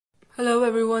Hello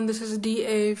everyone, this is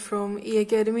DA from E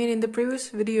Academy, and in the previous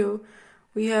video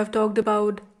we have talked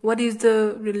about what is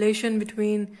the relation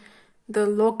between the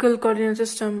local coordinate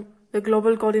system, the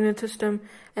global coordinate system,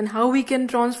 and how we can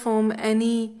transform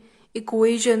any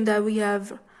equation that we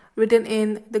have written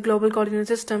in the global coordinate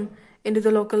system into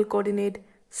the local coordinate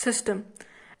system.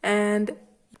 And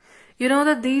you know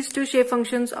that these two shape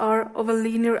functions are of a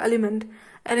linear element,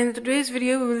 and in today's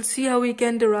video we will see how we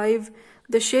can derive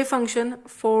the shape function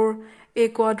for a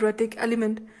quadratic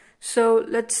element. So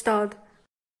let's start.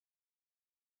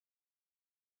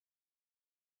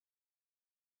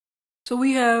 So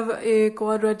we have a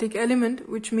quadratic element,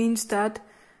 which means that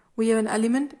we have an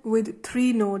element with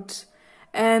three nodes,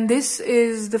 and this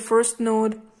is the first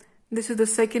node, this is the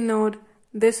second node,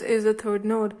 this is the third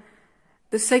node.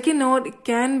 The second node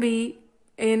can be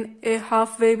in a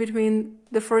halfway between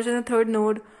the first and the third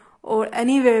node, or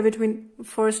anywhere between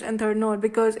first and third node,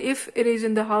 because if it is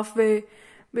in the halfway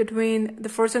between the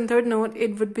first and third node,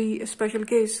 it would be a special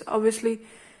case, obviously,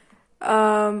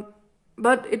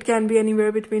 but it can be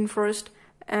anywhere between first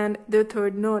and the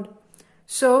third node.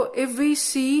 So if we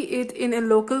see it in a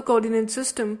local coordinate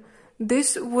system,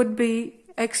 this would be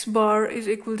x bar is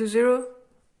equal to 0,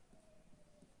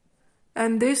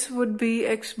 and this would be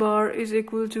x bar is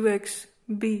equal to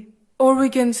xb, or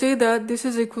we can say that this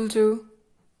is equal to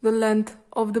the length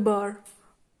of the bar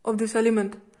of this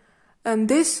element. And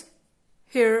this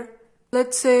here,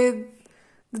 let's say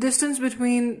the distance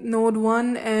between node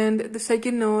 1 and the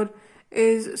second node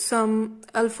is some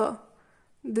alpha.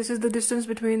 This is the distance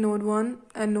between node 1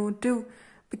 and node 2.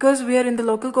 Because we are in the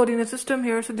local coordinate system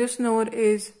here, so this node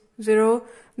is 0,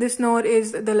 this node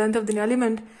is the length of the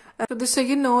element, and so the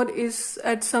second node is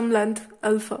at some length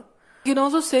alpha. You can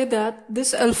also say that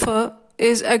this alpha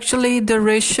is actually the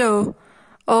ratio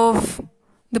of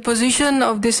the position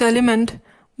of this element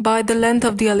by the length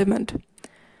of the element.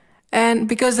 And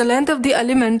because the length of the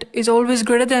element is always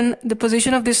greater than the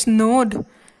position of this node,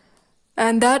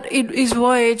 and that is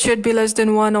why it should be less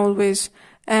than 1 always.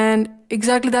 And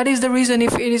exactly that is the reason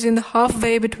if it is in the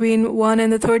halfway between 1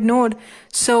 and the third node,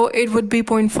 so it would be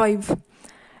 0.5.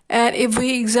 And if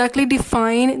we exactly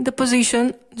define the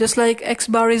position, just like x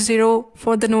bar is 0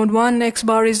 for the node 1, x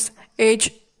bar is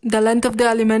h, the length of the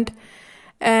element,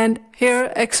 and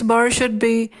here x bar should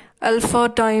be alpha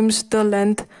times the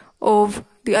length of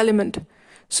the element.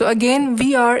 So again,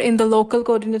 we are in the local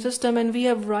coordinate system, and we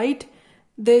have write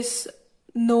this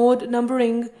node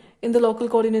numbering in the local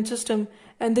coordinate system,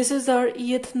 and this is our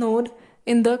eth node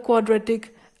in the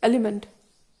quadratic element.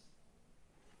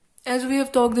 As we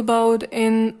have talked about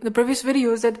in the previous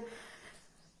videos, that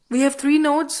we have three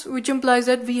nodes, which implies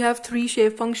that we have three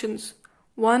shape functions.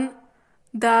 One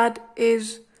that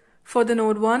is for the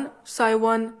node 1, psi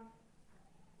 1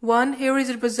 here is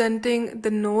representing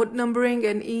the node numbering,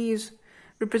 and E is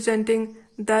representing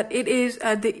that it is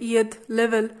at the eth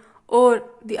level or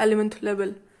the element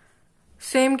level.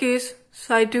 Same case,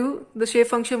 psi 2, the shape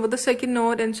function for the second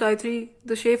node, and psi 3,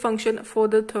 the shape function for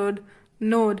the third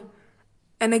node.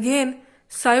 And again,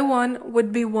 psi 1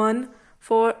 would be 1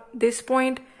 for this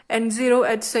point and 0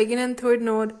 at second and third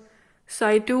node.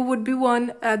 Psi 2 would be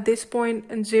 1 at this point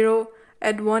and 0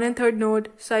 at 1 and third node.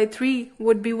 Psi 3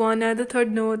 would be 1 at the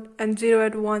third node and 0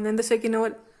 at 1 and the second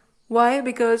node. Why?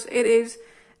 Because it is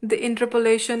the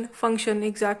interpolation function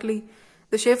exactly.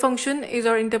 The shape function is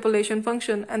our interpolation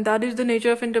function, and that is the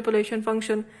nature of interpolation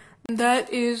function.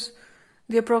 That is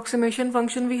the approximation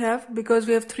function we have, because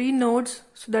we have three nodes,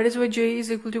 so that is why j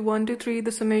is equal to 1 to 3,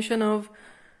 the summation of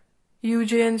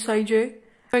uj and psi j.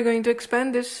 If we're going to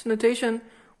expand this notation,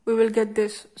 we will get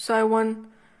this psi 1,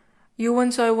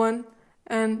 u1 psi 1,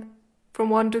 and from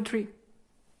 1 to 3.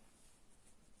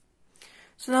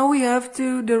 So now we have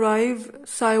to derive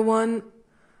psi 1,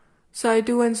 psi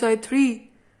 2 and psi 3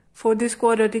 for this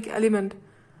quadratic element.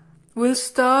 We'll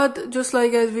start just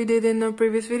like as we did in a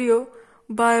previous video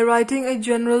by writing a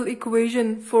general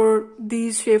equation for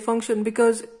these shape function,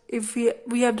 because if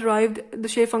we have derived the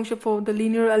shape function for the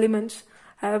linear elements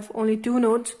have only two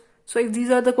nodes, so if these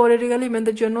are the quadratic element,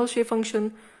 the general shape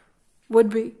function would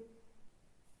be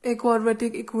a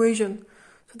quadratic equation.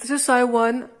 So this is psi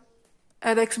 1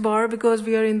 at x bar, because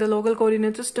we are in the local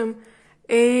coordinate system,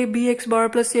 a bx bar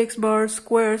plus cx bar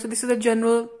square. So this is a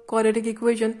general quadratic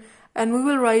equation, and we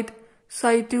will write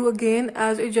psi 2 again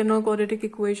as a general quadratic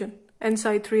equation, and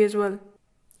psi 3 as well.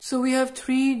 So we have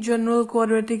three general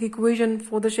quadratic equation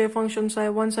for the shape function psi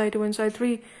 1, psi 2 and psi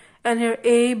 3, and here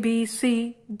a, b,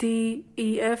 c, d,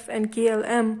 e, f and k, l,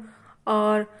 m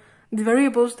are the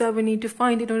variables that we need to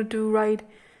find in order to write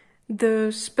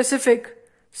the specific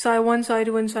psi 1, psi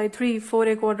 2 and psi 3 for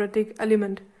a quadratic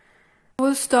element.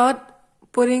 We'll start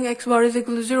putting x bar is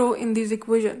equal to 0 in this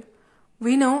equation.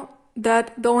 We know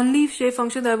that the only shape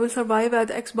function that will survive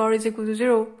at x bar is equal to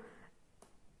 0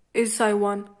 is psi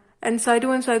 1, and psi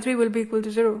 2 and psi 3 will be equal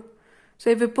to 0. So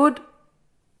if we put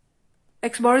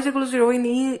x bar is equal to 0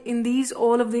 in these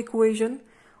all of the equation,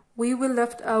 we will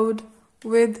left out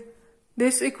with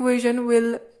this equation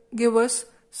will give us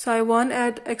psi 1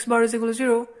 at x bar is equal to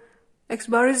 0, x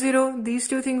bar is 0, these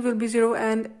two things will be 0,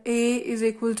 and a is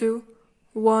equal to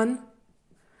 1.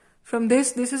 From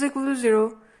this is equal to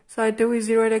 0, psi 2 is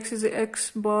 0 at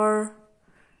x bar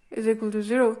is equal to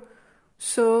 0.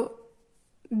 So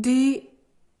D,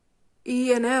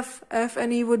 E and F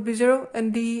and E would be 0,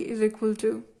 and D is equal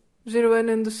to 0, and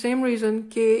in the same reason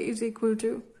K is equal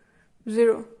to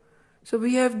 0. So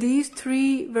we have these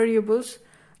three variables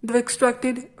the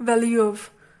extracted value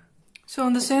of. So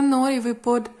on the same note, if we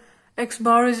put x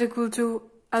bar is equal to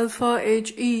alpha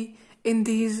HE in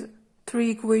these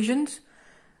three equations,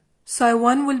 psi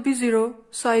 1 will be 0,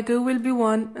 psi 2 will be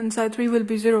 1, and psi 3 will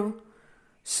be 0.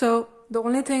 So the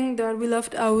only thing that we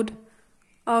left out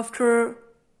after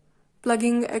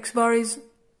plugging x bar is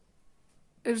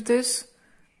this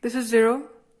is 0,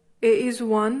 a is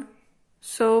 1,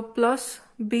 so plus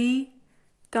b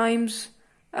times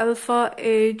alpha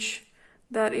h,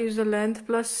 that is the length,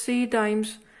 plus c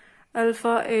times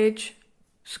alpha h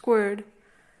squared.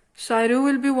 Psi 2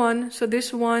 will be 1, so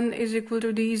this 1 is equal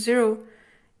to d 0,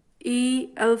 e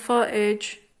alpha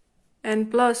h, and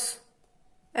plus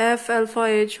f alpha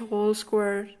h whole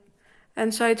squared.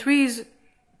 And psi 3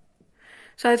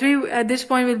 at this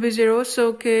point will be 0,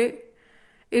 so k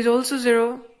is also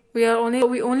 0. We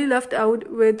only left out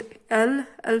with L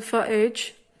alpha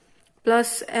h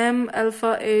plus M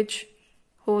alpha h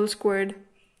whole squared.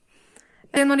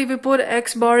 And then if we put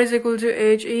x bar is equal to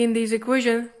HE in this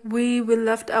equation, we will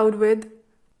left out with.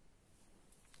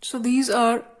 So these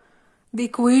are the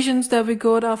equations that we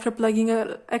got after plugging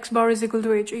x bar is equal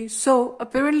to HE. So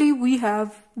apparently we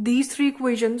have these three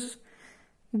equations,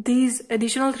 these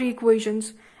additional three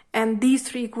equations, and these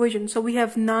three equations. So we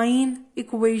have 9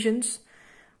 equations.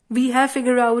 We have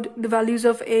figured out the values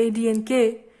of A, D, and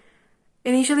K.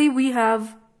 Initially we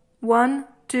have 1,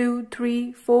 2,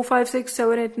 3, 4, 5, 6,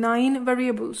 7, 8, 9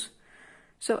 variables.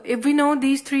 So if we know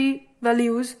these three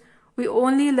values, we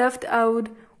only left out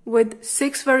with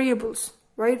 6 variables,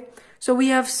 right? So we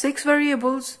have 6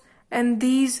 variables and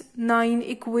these 9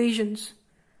 equations.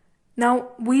 Now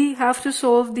we have to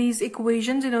solve these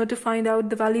equations in order to find out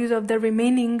the values of the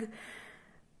remaining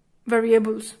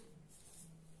variables.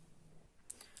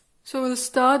 So we'll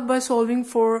start by solving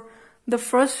for the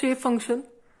first shape function.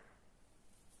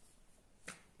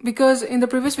 Because in the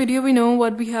previous video we know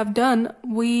what we have done.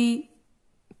 We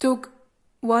took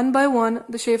one by one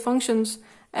the shape functions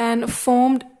and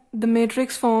formed the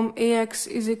matrix form AX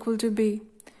is equal to B.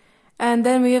 And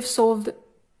then we have solved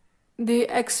the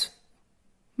X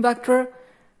vector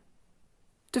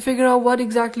to figure out what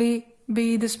exactly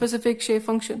be the specific shape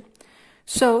function.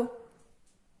 So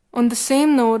on the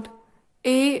same note,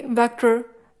 A vector,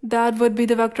 that would be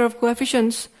the vector of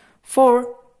coefficients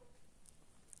for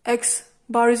x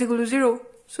bar is equal to 0.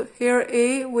 So here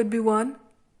A would be 1,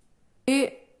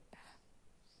 A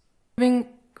having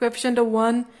coefficient of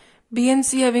 1, B and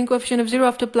C having coefficient of 0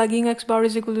 after plugging x bar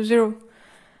is equal to 0.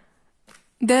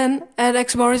 Then at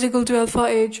x bar is equal to alpha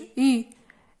h e,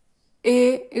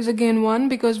 A is again 1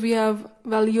 because we have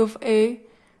value of A,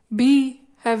 B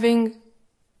having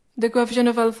the coefficient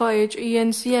of alpha h e,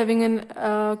 and C having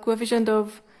a coefficient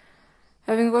of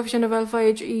alpha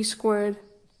h e squared.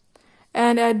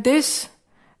 And at this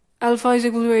alpha is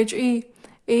equal to h e,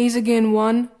 A is again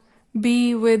 1,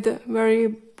 B with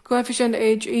coefficient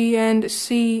h e, and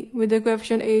C with the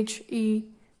coefficient h e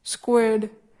squared.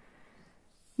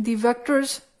 The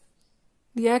vectors,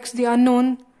 the x, the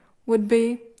unknown, would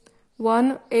be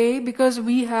 1, A, because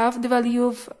we have the value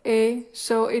of A,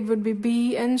 so it would be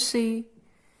B and C.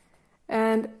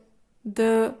 And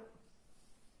the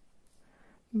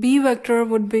B vector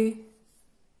would be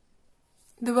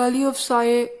the value of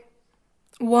psi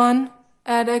 1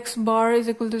 at x bar is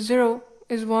equal to 0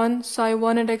 is 1, psi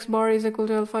 1 at x bar is equal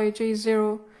to alpha h is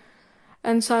 0,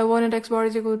 and psi 1 at x bar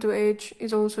is equal to h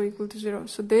is also equal to 0.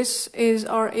 So this is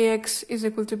our AX is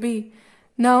equal to B.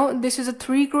 Now this is a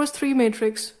 3 cross 3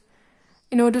 matrix.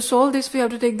 In order to solve this, we have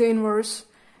to take the inverse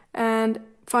and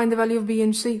find the value of B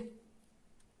and C.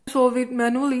 Solve it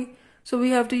manually, so we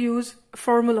have to use a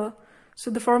formula. So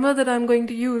the formula that I'm going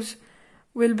to use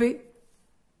will be,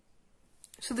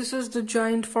 so this is the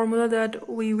giant formula that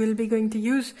we will be going to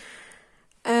use,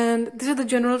 and this is the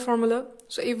general formula.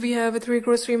 So if we have a 3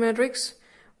 cross 3 matrix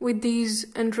with these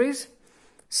entries,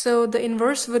 So the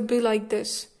inverse would be like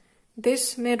this.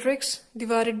 This matrix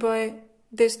divided by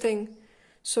this thing.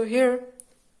 So here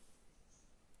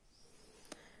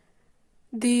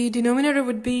the denominator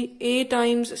would be A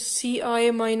times Ci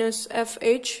minus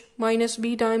Fh minus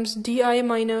B times Di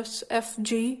minus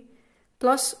Fg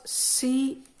plus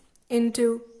C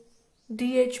into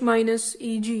Dh minus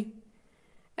Eg.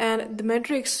 And the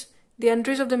matrix, the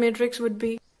entries of the matrix would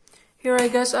be, here I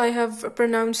guess I have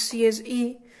pronounced C as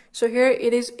E. So here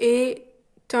it is A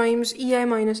times Ei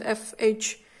minus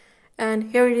Fh.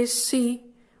 And here it is C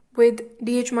with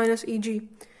Dh minus Eg.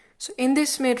 So in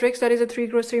this matrix, that is a 3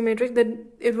 cross 3 matrix, then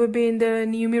it would be in the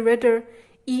numerator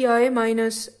Ei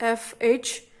minus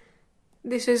Fh.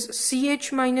 This is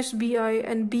Ch minus Bi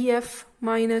and Bf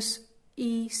minus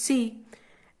Ec.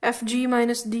 Fg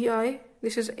minus Di.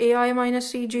 This is Ai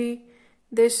minus Cg.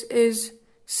 This is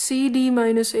Cd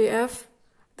minus Af.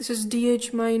 This is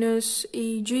Dh minus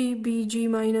Eg. Bg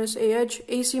minus Ah.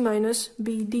 Ac minus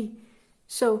Bd.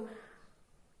 So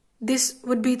this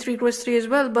would be 3 cross 3 as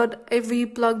well, but if we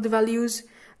plug the values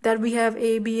that we have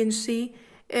A, B and C,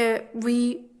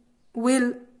 we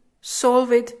will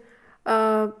solve it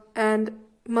and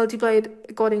multiply it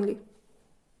accordingly.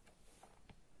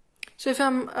 So if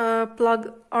I'm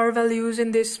plug our values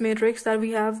in this matrix that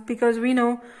we have, because we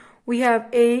know we have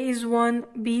A is 1,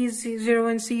 B is 0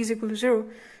 and C is equal to 0.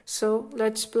 So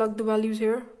let's plug the values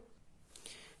here.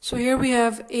 So here we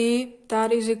have A,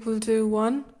 that is equal to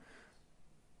 1.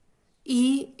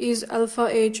 E is alpha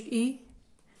He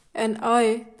and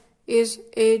I is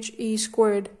He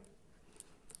squared.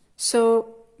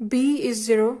 So B is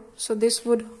 0, so this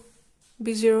would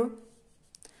be 0,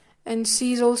 and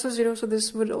C is also 0, so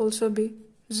this would also be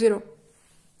 0.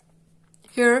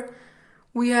 Here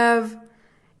we have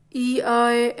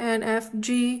Ei and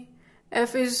Fg.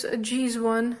 G is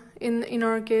 1, in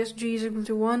our case G is equal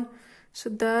to 1, so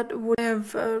that would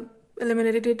have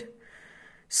eliminated it.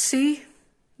 C,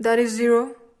 that is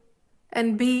 0,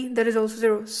 and B, that is also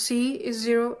 0. C is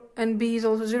 0 and B is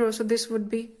also 0, so this would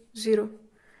be 0.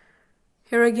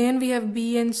 Here again we have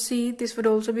B and C, this would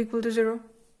also be equal to 0.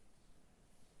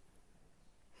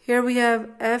 Here we have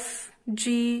F,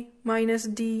 G minus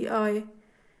Di.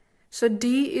 So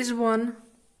D is 1,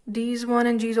 D is 1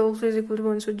 and G is also is equal to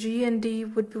 1. So G and D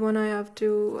would be 1, I have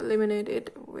to eliminate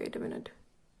it. Wait a minute.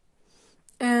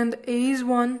 And A is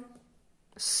 1,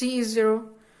 C is 0.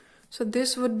 So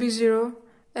this would be 0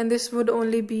 and this would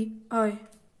only be I.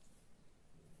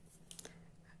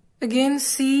 Again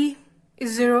C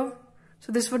is 0,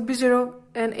 so this would be 0,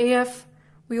 and AF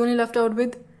we only left out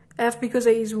with F because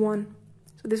A is 1.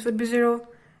 So this would be 0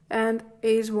 and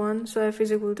A is 1, so F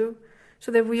is equal to,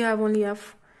 so that we have only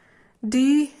F.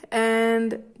 D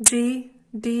and G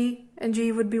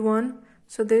would be 1,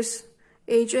 so this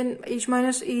H and H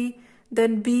minus E,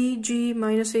 then B, G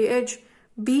minus AH.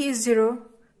 B is 0,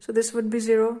 so this would be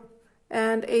 0,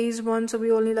 and A is 1, so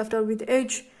we only left out with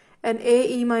H, and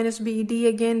AE minus B, D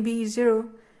again, B is 0,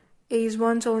 A is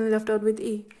 1, so only left out with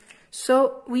E.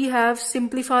 So we have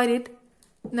simplified it.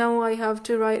 Now I have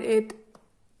to write it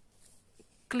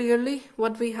clearly,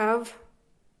 what we have.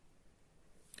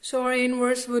 So our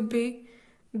inverse would be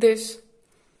this.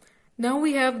 Now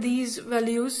we have these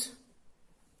values,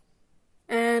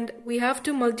 and we have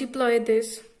to multiply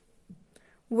this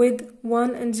with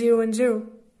 1 and 0 and 0.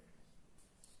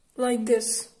 Like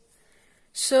this.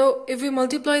 So if we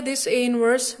multiply this A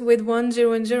inverse with 1,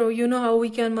 0 and 0, you know how we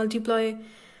can multiply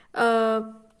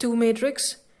two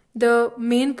matrix. The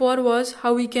main part was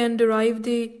how we can derive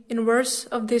the inverse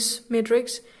of this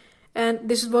matrix, and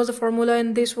this was the formula,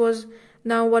 and this was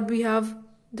now what we have,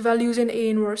 the values in A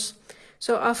inverse.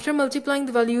 So after multiplying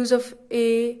the values of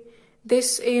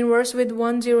this A inverse with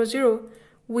 1, 0, 0,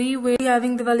 we will be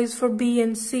having the values for B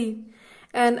and C.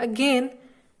 And again,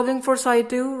 solving for psi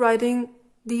 2, writing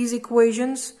these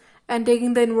equations and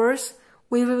taking the inverse,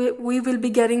 we will be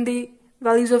getting the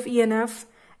values of E and F,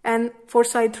 and for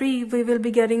psi 3 we will be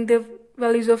getting the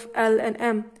values of L and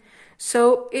M.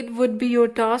 So it would be your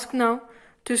task now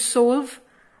to solve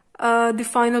the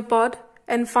final part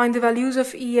and find the values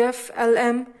of EF,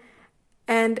 LM,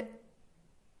 and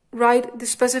write the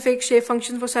specific shape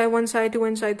functions for psi 1, psi 2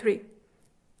 and psi 3.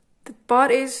 The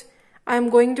part is, I'm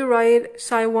going to write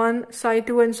psi 1, psi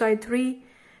 2 and psi 3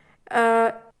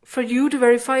 for you to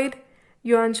verify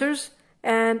your answers,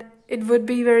 and it would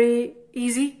be very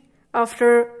easy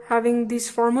after having this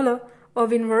formula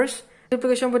of inverse.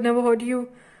 Multiplication would never hurt you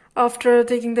after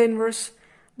taking the inverse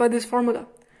by this formula.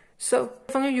 So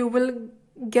the function you will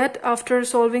get after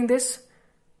solving this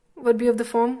would be of the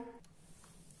form.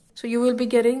 So you will be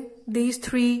getting these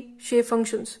three shape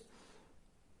functions.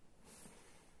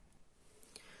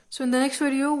 So in the next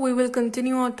video, we will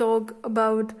continue our talk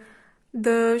about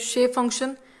the shape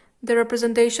function, their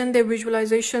representation, their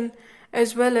visualization,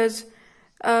 as well as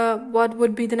what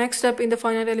would be the next step in the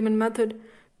finite element method.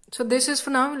 So this is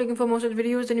for now. Looking for more such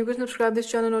videos, then you can subscribe this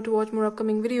channel or to watch more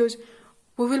upcoming videos.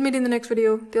 We will meet in the next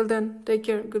video. Till then, take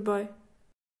care. Goodbye.